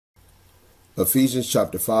Ephesians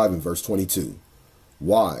chapter 5 and verse 22.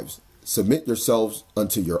 Wives, submit yourselves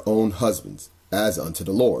unto your own husbands, as unto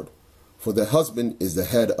the Lord. For the husband is the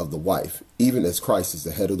head of the wife, even as Christ is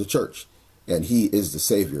the head of the church, and he is the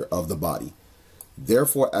Savior of the body.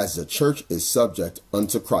 Therefore, as the church is subject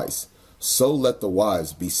unto Christ, so let the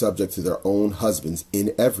wives be subject to their own husbands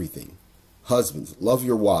in everything. Husbands, love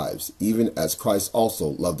your wives, even as Christ also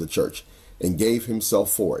loved the church, and gave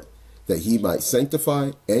himself for it, that he might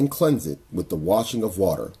sanctify and cleanse it with the washing of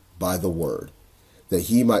water by the word, that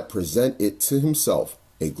he might present it to himself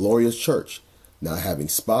a glorious church, not having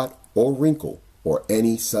spot or wrinkle or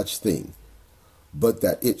any such thing, but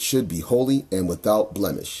that it should be holy and without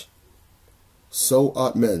blemish. So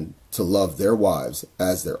ought men to love their wives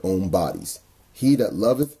as their own bodies. He that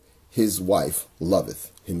loveth his wife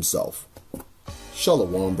loveth himself.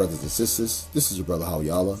 Shalom, brothers and sisters. This is your brother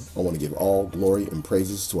Hawayala. I want to give all glory and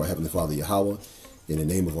praises to our Heavenly Father Yahweh. In the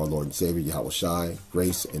name of our Lord and Savior Yahweh Shai,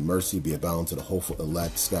 grace and mercy be abound to the hopeful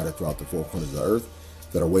elect scattered throughout the four corners of the earth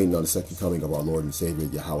that are waiting on the second coming of our Lord and Savior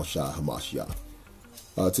Yahweh Shai HaMashiach.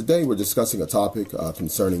 Today we're discussing a topic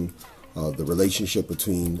concerning the relationship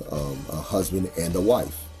between a husband and a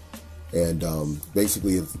wife. And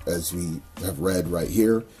basically, as we have read right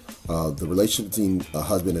here, the relationship between a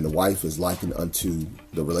husband and a wife is likened unto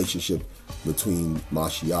the relationship between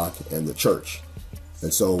Mashiach and the church.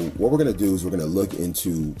 And so what we're going to do is we're going to look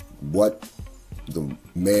into what the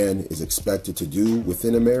man is expected to do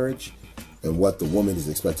within a marriage and what the woman is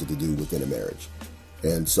expected to do within a marriage.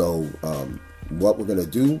 And so what we're going to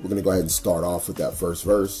do, we're going to go ahead and start off with that first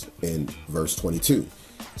verse in verse 22.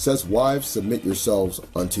 It says, wives, submit yourselves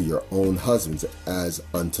unto your own husbands as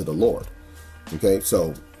unto the Lord. Okay,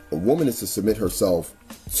 so a woman is to submit herself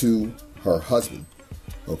to her husband.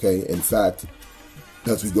 Okay, in fact,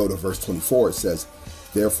 as we go to verse 24, it says,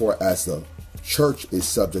 therefore, as the church is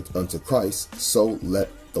subject unto Christ, so let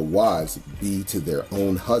the wives be to their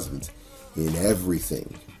own husbands in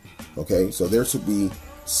everything. Okay, so there should be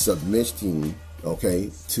submitting, okay,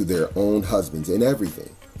 to their own husbands in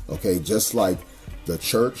everything. Okay, just like the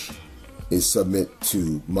church is submit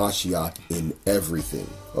to Mashiach in everything.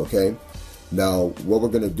 Okay, now what we're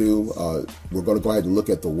going to do, we're going to go ahead and look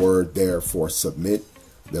at the word there for submit.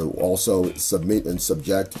 There also submit and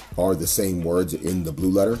subject are the same words in the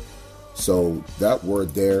blue letter. So that word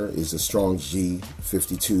there is a Strong's G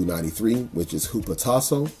 5293, which is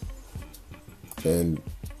hupatasso. And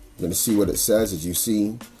you're going to see what it says. As you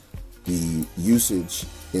see the usage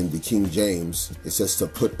in the King James, it says to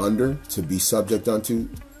put under, to be subject unto,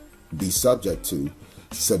 be subject to,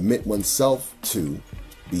 submit oneself to,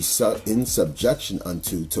 be in subjection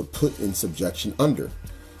unto, to put in subjection under.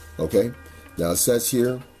 Okay, now it says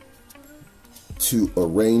here to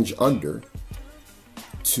arrange under,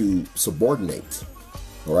 to subordinate.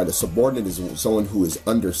 All right, a subordinate is someone who is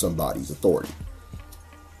under somebody's authority.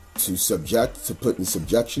 To subject, to put in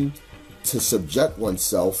subjection, to subject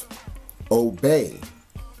oneself, obey.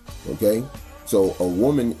 Okay, so a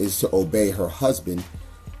woman is to obey her husband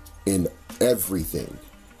in everything,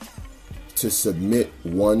 to submit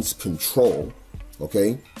one's control.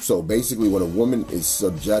 Okay, so basically when a woman is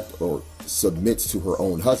subject or submits to her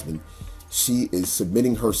own husband, she is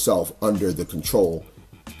submitting herself under the control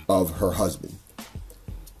of her husband.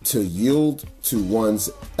 To yield to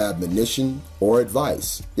one's admonition or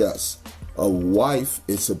advice. Yes, a wife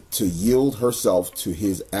is to yield herself to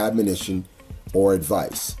his admonition or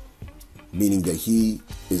advice, meaning that he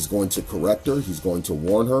is going to correct her, he's going to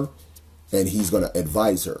warn her, and he's going to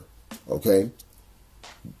advise her. Okay,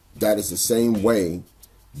 that is the same way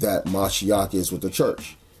that Mashiach is with the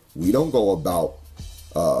church. We don't go about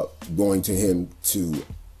going to him to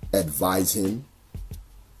advise him.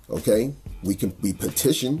 Okay, we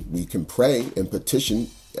petition, we can pray and petition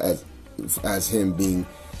as him being,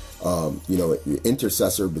 the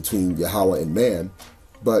intercessor between Yahweh and man,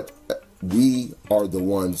 but we are the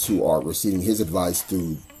ones who are receiving his advice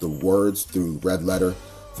through the words, through red letter,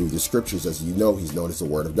 through the scriptures. As you know, he's known as the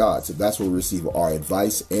Word of God. So that's where we receive our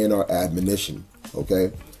advice and our admonition.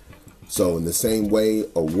 Okay, so in the same way,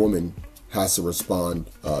 a woman has to respond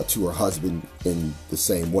to her husband in the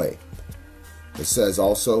same way. It says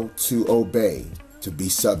also to obey, to be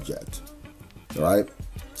subject. All right,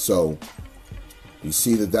 so we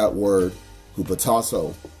see that word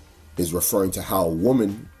hupatasso is referring to how a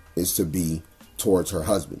woman is to be towards her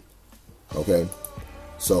husband. Okay,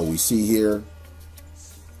 so we see here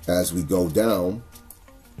as we go down,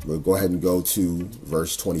 we'll go ahead and go to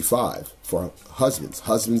verse 25. For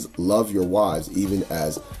husbands, love your wives, even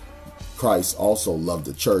as Christ also loved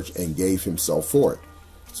the church and gave himself for it.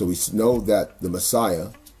 So we know that the Messiah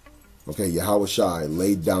Okay, Yahweh Shai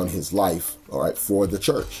laid down his life, all right, for the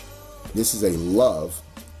church. This is a love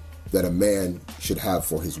that a man should have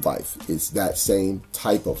for his wife. It's that same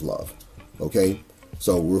type of love. Okay,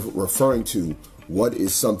 so we're referring to what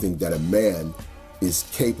is something that a man is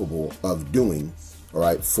capable of doing, all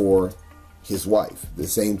right, for his wife. The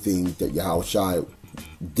same thing that Yahweh Shai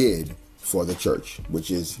did for the church, which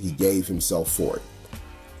is he gave himself for it.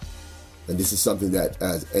 And this is something that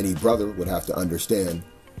as any brother would have to understand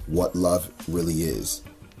what love really is.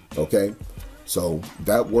 Okay, so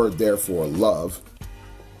that word there for love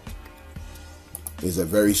is a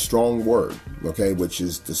very strong word, okay, which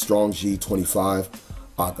is the Strong's G25,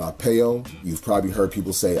 agapeo. You've probably heard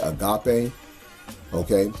people say agape,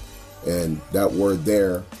 okay, and that word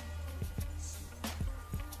there,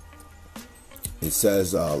 it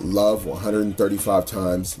says love 135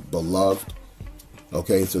 times, beloved.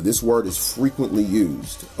 Okay, so this word is frequently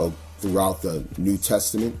used throughout the New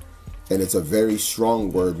Testament, and it's a very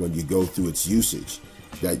strong word when you go through its usage,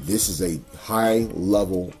 that this is a high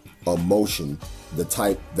level emotion, the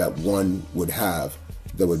type that one would have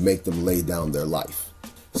that would make them lay down their life.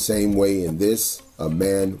 Same way in this, a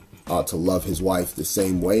man ought to love his wife the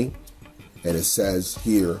same way. And it says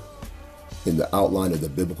here in the outline of the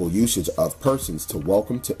biblical usage of persons, to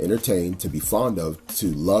welcome, to entertain, to be fond of, to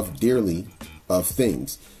love dearly of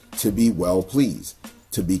things, to be well pleased,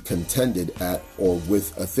 to be contended at or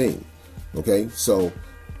with a thing. Okay, so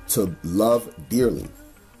to love dearly,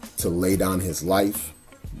 to lay down his life,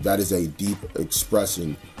 that is a deep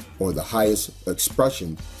expression, or the highest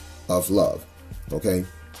expression of love. Okay,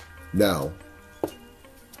 now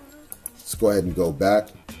let's go ahead and go back.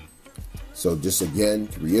 So just again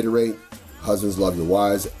to reiterate, husbands, love your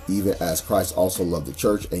wives, even as Christ also loved the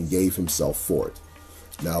church and gave himself for it.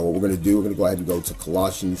 Now what we're going to do, we're going to go ahead and go to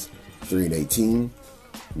Colossians 3:18.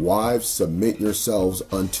 Wives, submit yourselves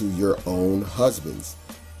unto your own husbands,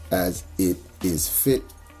 as it is fit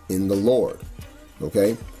in the Lord.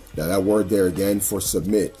 Okay, now that word there again for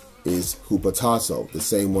submit is hupotasso, the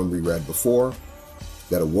same one we read before,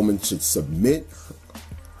 that a woman should submit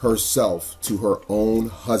herself to her own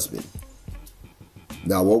husband.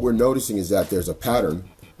 Now what we're noticing is that there's a pattern.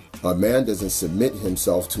 A man doesn't submit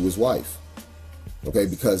himself to his wife. Okay,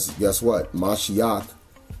 because guess what? Mashiach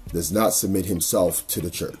does not submit himself to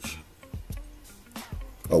the church.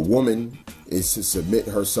 A woman is to submit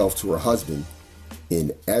herself to her husband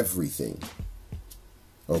in everything.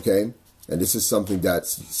 Okay, and this is something that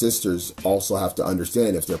sisters also have to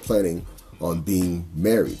understand if they're planning on being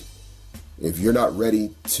married. If you're not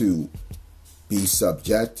ready to be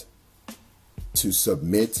subject, to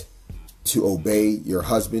submit, to obey your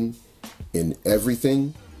husband in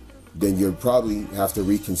everything, then you'll probably have to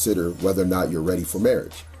reconsider whether or not you're ready for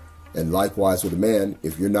marriage. And likewise with a man,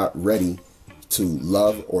 if you're not ready to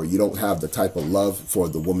love, or you don't have the type of love for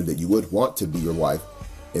the woman that you would want to be your wife,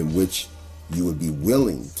 in which you would be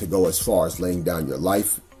willing to go as far as laying down your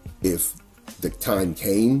life if the time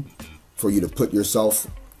came for you to put yourself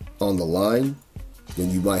on the line, then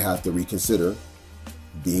you might have to reconsider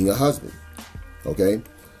being a husband. Okay,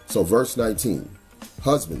 so verse 19,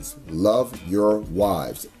 husbands, love your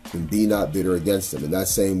wives and be not bitter against them. And that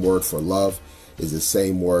same word for love is the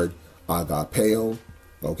same word agapeo,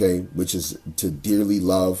 okay, which is to dearly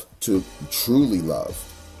love, to truly love.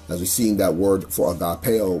 As we've seen, that word for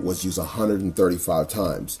agapeo was used 135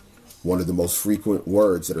 times. One of the most frequent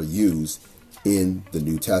words that are used in the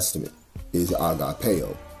New Testament is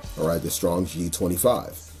agapeo, all right, the Strong's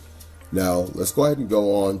G25. Now, let's go ahead and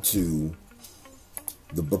go on to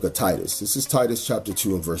the book of Titus. This is Titus chapter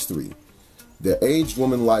 2 and verse 3. The aged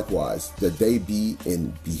woman likewise, that they be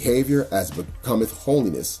in behavior as becometh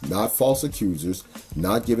holiness, not false accusers,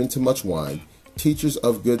 not given to much wine, teachers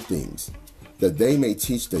of good things, that they may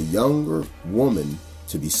teach the younger woman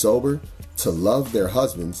to be sober, to love their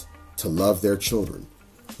husbands, to love their children.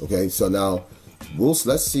 Okay, so now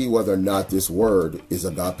let's see whether or not this word is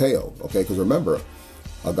agapeo. Okay, because remember,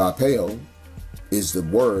 agapeo is the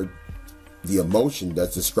word, the emotion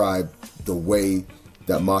that's described the way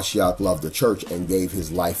that Mashiach loved the church and gave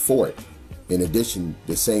his life for it. In addition,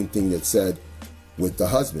 the same thing that's said with the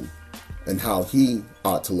husband and how he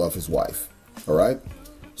ought to love his wife. All right.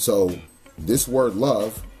 So this word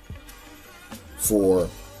love, for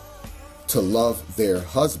to love their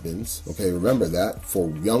husbands. Okay. Remember that, for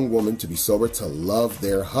young women to be sober, to love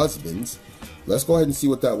their husbands. Let's go ahead and see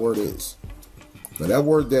what that word is. Now that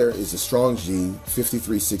word there is the Strong's G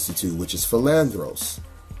 5362, which is philandros.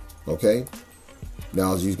 Okay.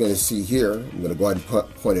 Now, as you're going to see here, I'm going to go ahead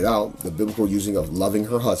and point it out, the biblical using of loving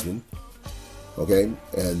her husband. Okay.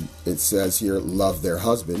 And it says here, love their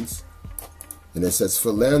husbands. And it says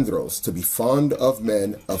philandros, to be fond of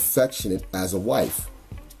men, affectionate as a wife.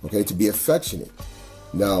 Okay, to be affectionate.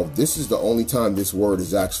 Now, this is the only time this word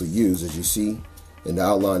is actually used, as you see in the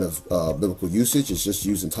outline of biblical usage. It's just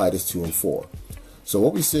used in Titus 2 and 4. So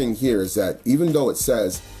what we're seeing here is that even though it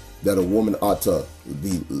says that a woman ought to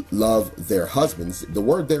love their husbands, the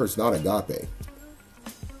word there is not agape.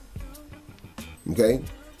 Okay,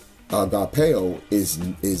 agapeo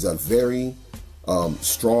is a very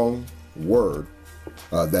strong word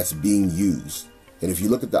that's being used. And if you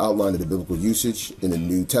look at the outline of the biblical usage in the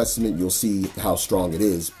New Testament, you'll see how strong it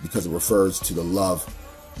is, because it refers to the love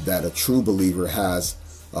that a true believer has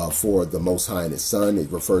for the Most High and His Son.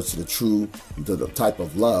 It refers to the type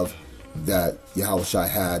of love that Yahushua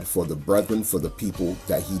had for the brethren, for the people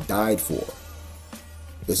that He died for.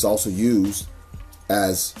 It's also used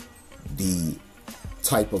as the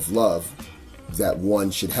type of love that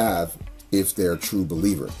one should have if they're a true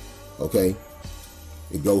believer. Okay,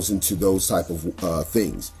 it goes into those type of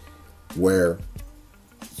things where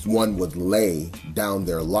one would lay down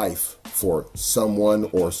their life for someone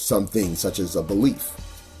or something, such as a belief.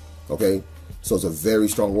 Okay, so it's a very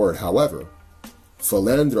strong word. However,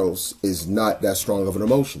 philandros is not that strong of an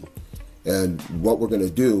emotion. And what we're going to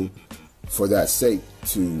do for that sake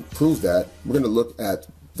to prove that, we're going to look at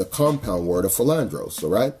the compound word of philandros. All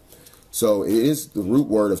right, so it is the root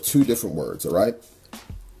word of two different words. All right,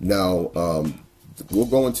 now we'll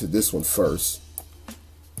go into this one first.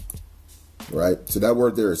 Right, so that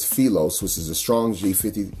word there is philos, which is a Strong's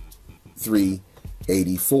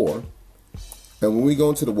G5384. And when we go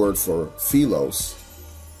into the word for philos,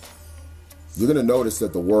 you're going to notice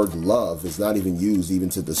that the word love is not even used even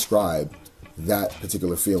to describe that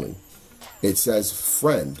particular feeling. It says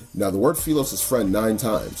friend. Now, the word philos is friend 9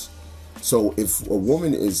 times. So if a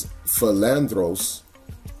woman is philandros,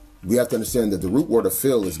 we have to understand that the root word of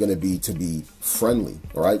phil is going to be friendly.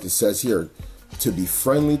 All right, it says here, to be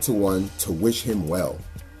friendly to one, to wish him well.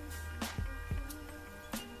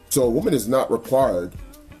 So a woman is not required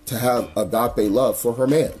to have agape love for her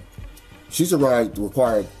man. She's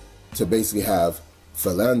required to basically have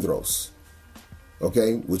philandros,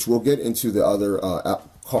 okay, which we'll get into the other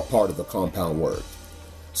part of the compound word.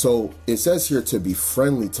 So it says here to be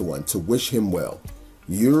friendly to one, to wish him well.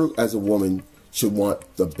 You as a woman should want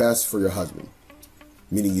the best for your husband,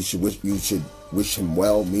 meaning you should wish him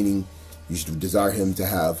well, meaning you should desire him to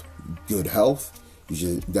have good health. You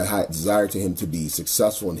should desire to him to be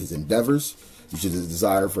successful in his endeavors. You should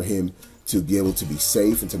desire for him to be able to be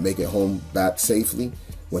safe and to make it home back safely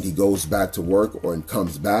when he goes back to work or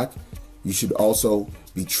comes back. You should also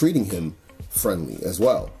be treating him friendly as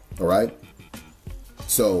well. All right.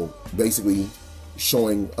 So basically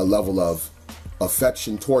showing a level of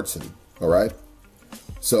affection towards him. All right.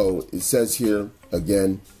 So it says here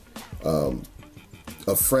again,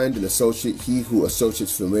 a friend, an associate, he who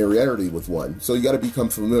associates familiarity with one. So you got to become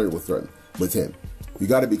familiar with him. You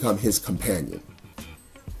got to become his companion.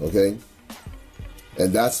 Okay?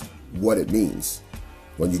 And that's what it means.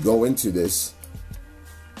 When you go into this,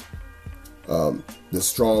 the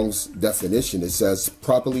Strong's definition, it says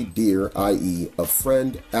properly dear, i.e. a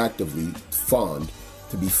friend, actively fond,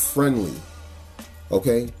 to be friendly.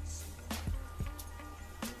 Okay?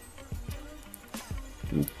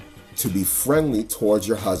 To be friendly towards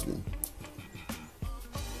your husband.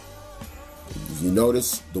 If you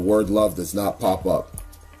notice, the word love does not pop up.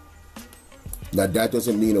 Now, that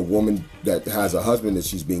doesn't mean a woman that has a husband that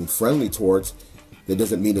she's being friendly towards, that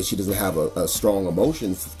doesn't mean that she doesn't have a strong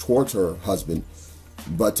emotion towards her husband,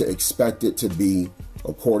 but to expect it to be,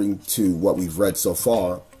 according to what we've read so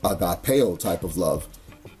far, agapeo type of love,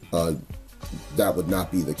 that would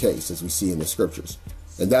not be the case, as we see in the scriptures.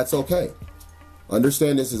 And that's okay.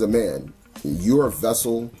 Understand this as a man. You're a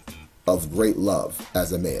vessel of great love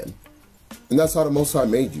as a man. And that's how the Most High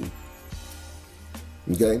made you.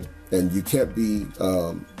 Okay? And you can't be,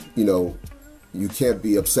 you can't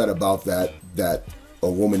be upset about that a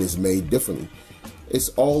woman is made differently. It's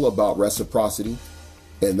all about reciprocity.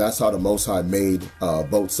 And that's how the Most High made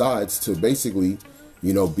both sides to basically,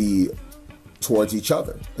 be towards each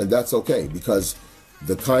other. And that's okay, because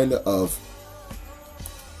the kind of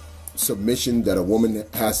submission that a woman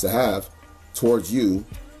has to have towards you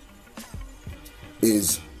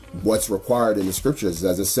is what's required in the scriptures,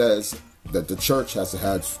 as it says that the church has to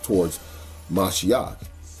have towards Mashiach.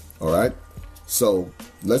 All right, so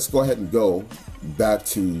let's go ahead and go back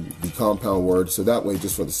to the compound word, so that way,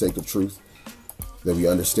 just for the sake of truth, that we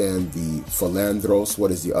understand the philandros.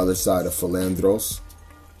 What is the other side of philandros?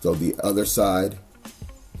 So the other side,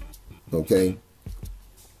 okay,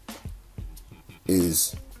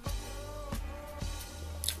 is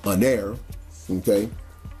aner, Okay.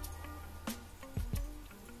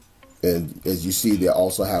 And as you see, they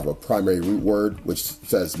also have a primary root word, which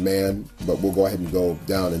says man, but we'll go ahead and go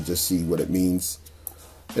down and just see what it means.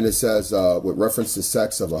 And it says, with reference to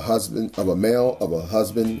sex of a husband, of a male, of a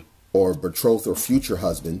husband, or betrothed or future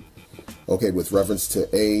husband. Okay, with reference to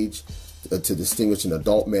age, to distinguish an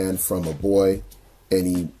adult man from a boy,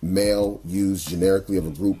 any male used generically of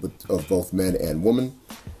a group of both men and women.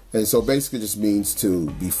 And so basically just means to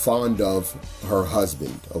be fond of her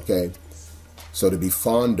husband, okay? So to be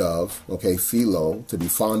fond of, okay, philo, to be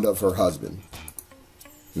fond of her husband,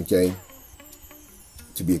 okay?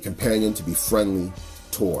 To be a companion, to be friendly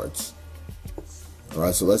towards. All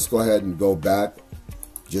right, so let's go ahead and go back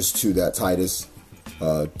just to that Titus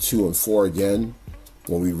 2 and 4 again.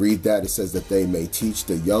 When we read that, it says that they may teach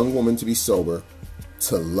the young woman to be sober,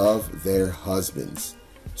 to love their husbands.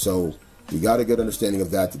 So we got a good understanding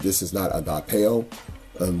of that this is not agapeo,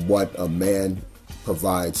 and what a man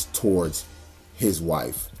provides towards his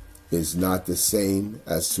wife is not the same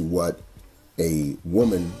as to what a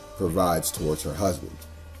woman provides towards her husband.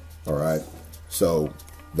 All right. So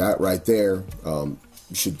that right there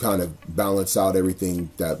should kind of balance out everything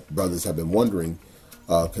that brothers have been wondering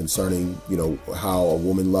concerning, you know, how a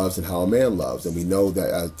woman loves and how a man loves. And we know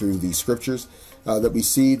that through these scriptures that we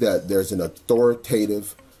see that there's an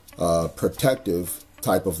authoritative, protective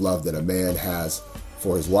type of love that a man has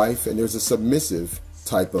for his wife. And there's a submissive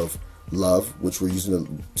type of love, which we're using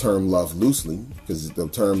the term love loosely, because the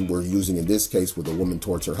term we're using in this case with a woman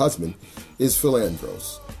towards her husband is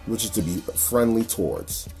philandros, which is to be friendly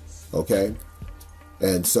towards. Okay.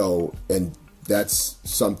 And so, and that's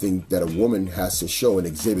something that a woman has to show and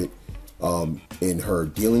exhibit in her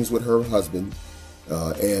dealings with her husband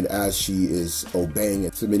and as she is obeying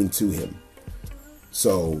and submitting to him.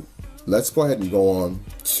 So let's go ahead and go on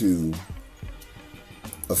to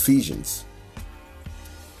Ephesians.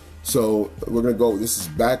 So we're going to go, this is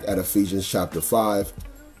back at Ephesians chapter 5.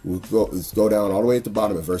 Let's go down all the way at the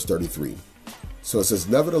bottom at verse 33. So it says,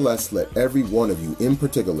 nevertheless, let every one of you in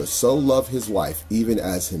particular so love his wife, even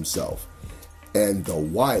as himself, and the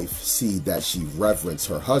wife see that she reverence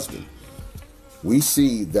her husband. We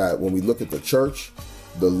see that when we look at the church,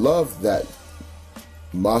 the love that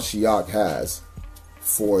Mashiach has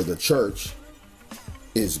for the church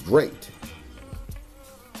is great.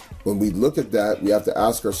 When we look at that, we have to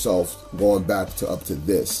ask ourselves, going back to up to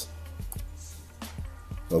this.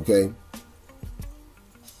 Okay?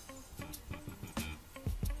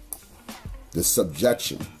 The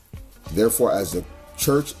subjection. Therefore, as the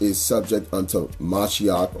church is subject unto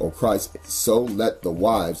Mashiach or Christ, so let the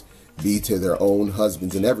wives be to their own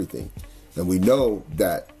husbands in everything. And we know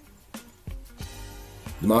that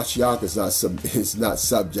Mashiach is not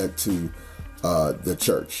subject to the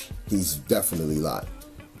church. He's definitely not.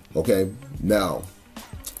 Okay, now,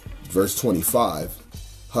 verse 25,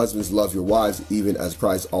 husbands, love your wives, even as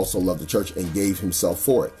Christ also loved the church and gave himself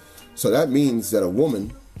for it. So that means that a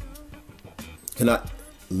woman cannot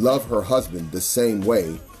love her husband the same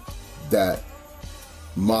way that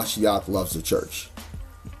Mashiach loves the church.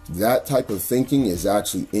 That type of thinking is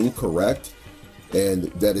actually incorrect, and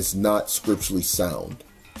that is not scripturally sound.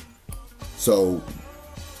 So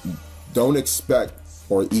don't expect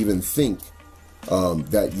or even think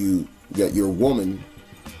that your woman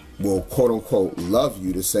will quote unquote love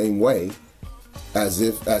you the same way as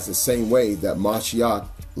the same way that Mashiach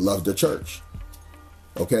loved the church.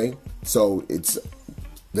 Okay, so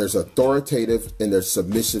there's authoritative and there's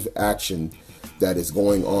submissive action that is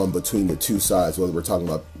going on between the two sides, whether we're talking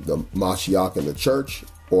about the Mashiach and the church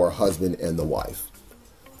or husband and the wife.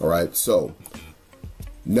 All right, so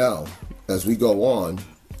now as we go on,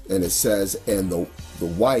 and it says, and the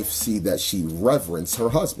wife see that she reverence her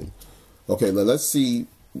husband. Okay, let's see.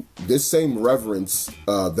 This same reverence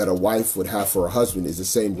that a wife would have for her husband is the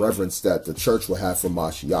same reverence that the church will have for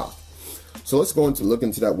Mashiach. So let's go into look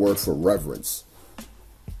into that word for reverence.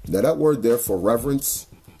 Now that word there for reverence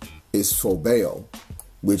is phobeo,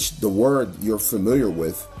 which the word you're familiar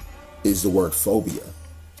with is the word phobia.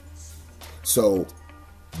 So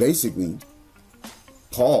basically,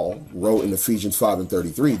 Paul wrote in Ephesians 5 and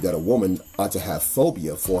 33 that a woman ought to have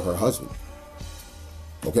phobia for her husband.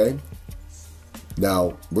 Okay?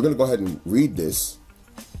 Now, we're going to go ahead and read this.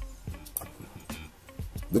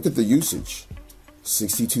 Look at the usage.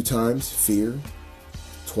 62 times, fear.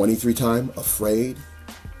 23 times, afraid.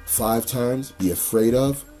 5 times, be afraid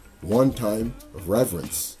of. 1 time,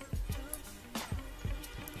 reverence.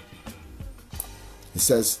 It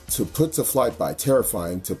says to put to flight by,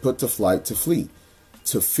 terrifying, to put to flight, to flee.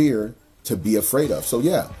 To fear, to be afraid of. So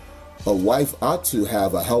yeah, a wife ought to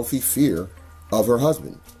have a healthy fear of her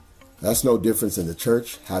husband. That's no difference in the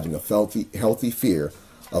church having a healthy fear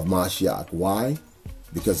of Mashiach. Why?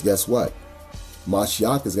 Because guess what?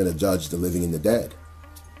 Mashiach is going to judge the living and the dead.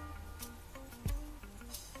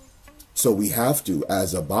 So we have to,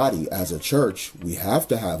 as a body, as a church, we have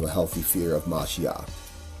to have a healthy fear of Mashiach.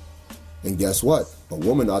 And guess what? A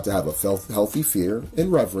woman ought to have a healthy fear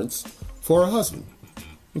and reverence for her husband.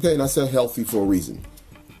 Okay, and I said healthy for a reason.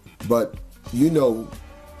 But you know,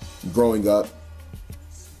 growing up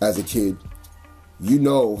as a kid, you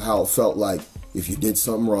know how it felt like if you did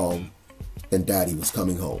something wrong and daddy was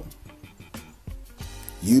coming home.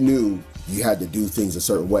 You knew you had to do things a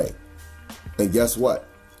certain way. And guess what?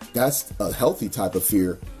 That's a healthy type of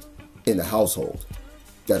fear in the household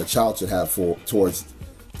that a child should have towards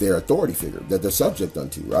their authority figure that they're subject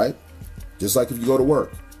unto, right? Just like if you go to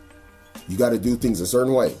work, you got to do things a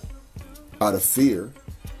certain way out of fear,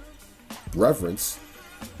 reverence,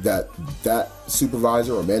 that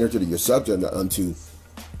supervisor or manager that you're subject unto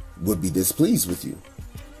would be displeased with you.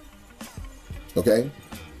 Okay?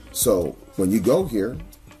 So when you go here,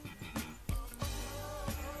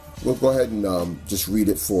 we'll go ahead and just read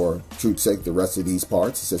it for truth's sake, the rest of these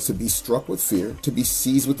parts. It says, to be struck with fear, to be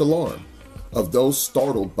seized with alarm, of those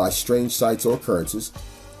startled by strange sights or occurrences,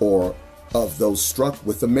 or of those struck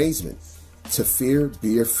with amazement. To fear,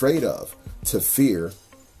 be afraid of. To fear,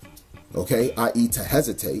 okay, i.e. to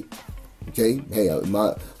hesitate. Okay, hey, let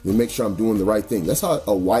me make sure I'm doing the right thing. That's how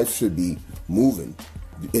a wife should be moving,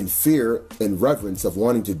 in fear and reverence of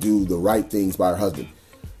wanting to do the right things by her husband.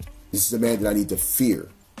 This is a man that I need to fear.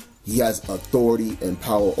 He has authority and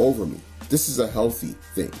power over me. This is a healthy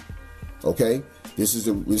thing. Okay? This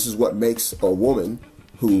is what makes a woman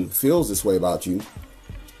who feels this way about you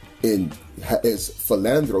and is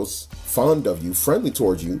philandros, fond of you, friendly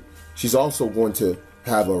towards you. She's also going to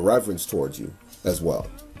have a reverence towards you as well.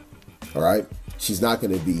 All right? She's not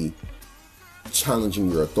going to be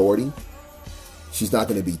challenging your authority. She's not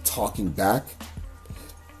going to be talking back.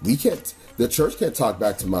 The church can't talk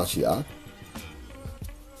back to Mashiach.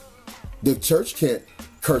 The church can't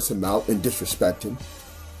curse him out and disrespect him.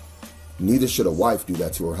 Neither should a wife do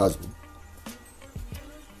that to her husband.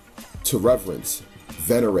 To reverence,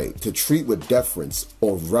 venerate, to treat with deference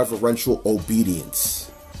or reverential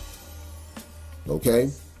obedience.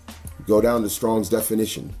 Okay? Go down to Strong's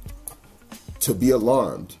definition. To be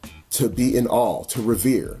alarmed, to be in awe, to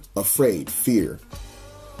revere, afraid, fear.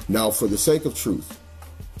 Now, for the sake of truth,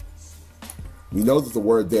 we know that the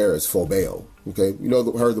word there is phobeo. Okay, you know,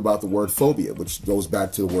 heard about the word phobia, which goes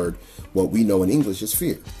back to the word, what we know in English is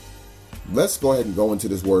fear. Let's go ahead and go into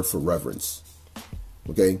this word for reverence.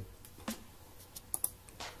 Okay,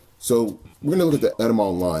 so we're going to look at the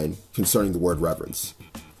etymology line concerning the word reverence.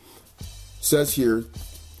 It says here,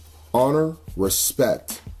 honor,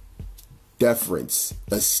 respect, deference,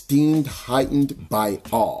 esteemed, heightened by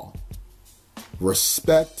awe.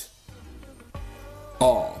 Respect,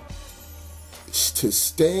 awe. To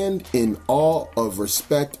stand in awe of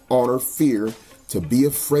respect, honor, fear, to be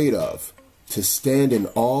afraid of. To stand in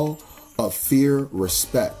awe of fear,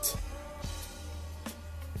 respect.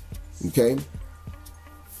 Okay?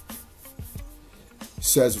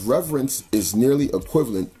 Says reverence is nearly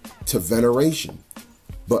equivalent to veneration,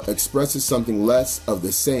 but expresses something less of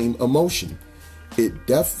the same emotion. It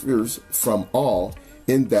differs from awe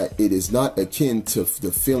in that it is not akin to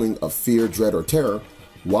the feeling of fear, dread, or terror,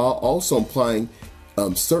 while also implying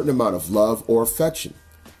a certain amount of love or affection.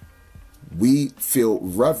 We feel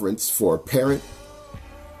reverence for a parent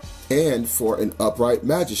and for an upright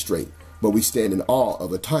magistrate, but we stand in awe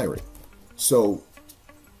of a tyrant. So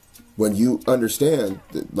when you understand,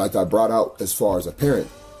 like I brought out as far as a parent,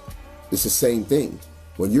 it's the same thing.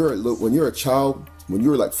 When you're a child, when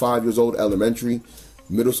you were like 5 years old, elementary,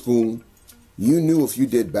 middle school, you knew if you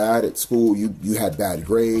did bad at school, you had bad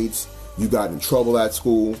grades, you got in trouble at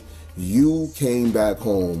school, you came back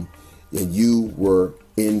home and you were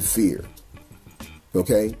in fear.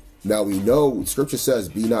 Okay? Now we know scripture says,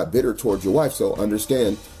 be not bitter towards your wife. So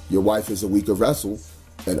understand your wife is a weaker vessel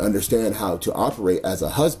and understand how to operate as a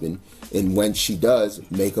husband. And when she does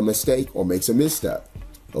make a mistake or makes a misstep.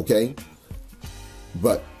 Okay?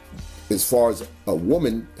 But as far as a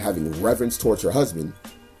woman having reverence towards her husband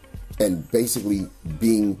and basically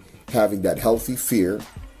having that healthy fear,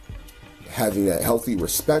 having that healthy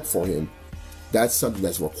respect for him, that's something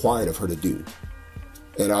that's required of her to do.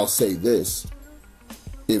 And I'll say this,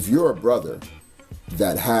 if you're a brother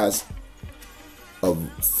that has a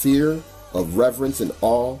fear of reverence and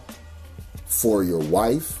awe for your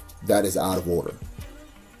wife, that is out of order.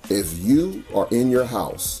 If you are in your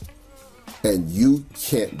house and you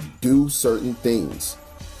can't do certain things,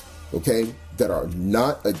 okay, that are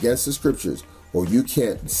not against the scriptures, or you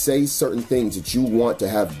can't say certain things that you want to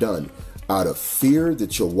have done out of fear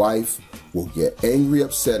that your wife will get angry,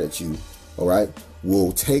 upset at you, all right,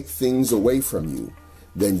 will take things away from you,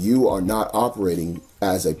 then you are not operating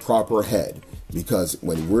as a proper head. Because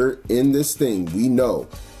when we're in this thing, we know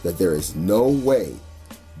that there is no way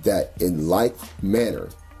that in like manner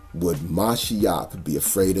would Mashiach be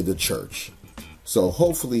afraid of the church. So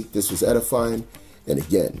hopefully this was edifying. And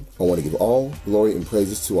again, I want to give all glory and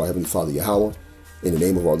praises to our Heavenly Father Yahweh. In the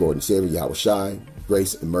name of our Lord and Savior Yahweh Shai,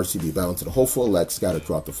 grace and mercy be bound to the hopeful elect scattered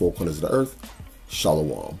throughout the four corners of the earth.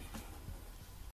 Shalom.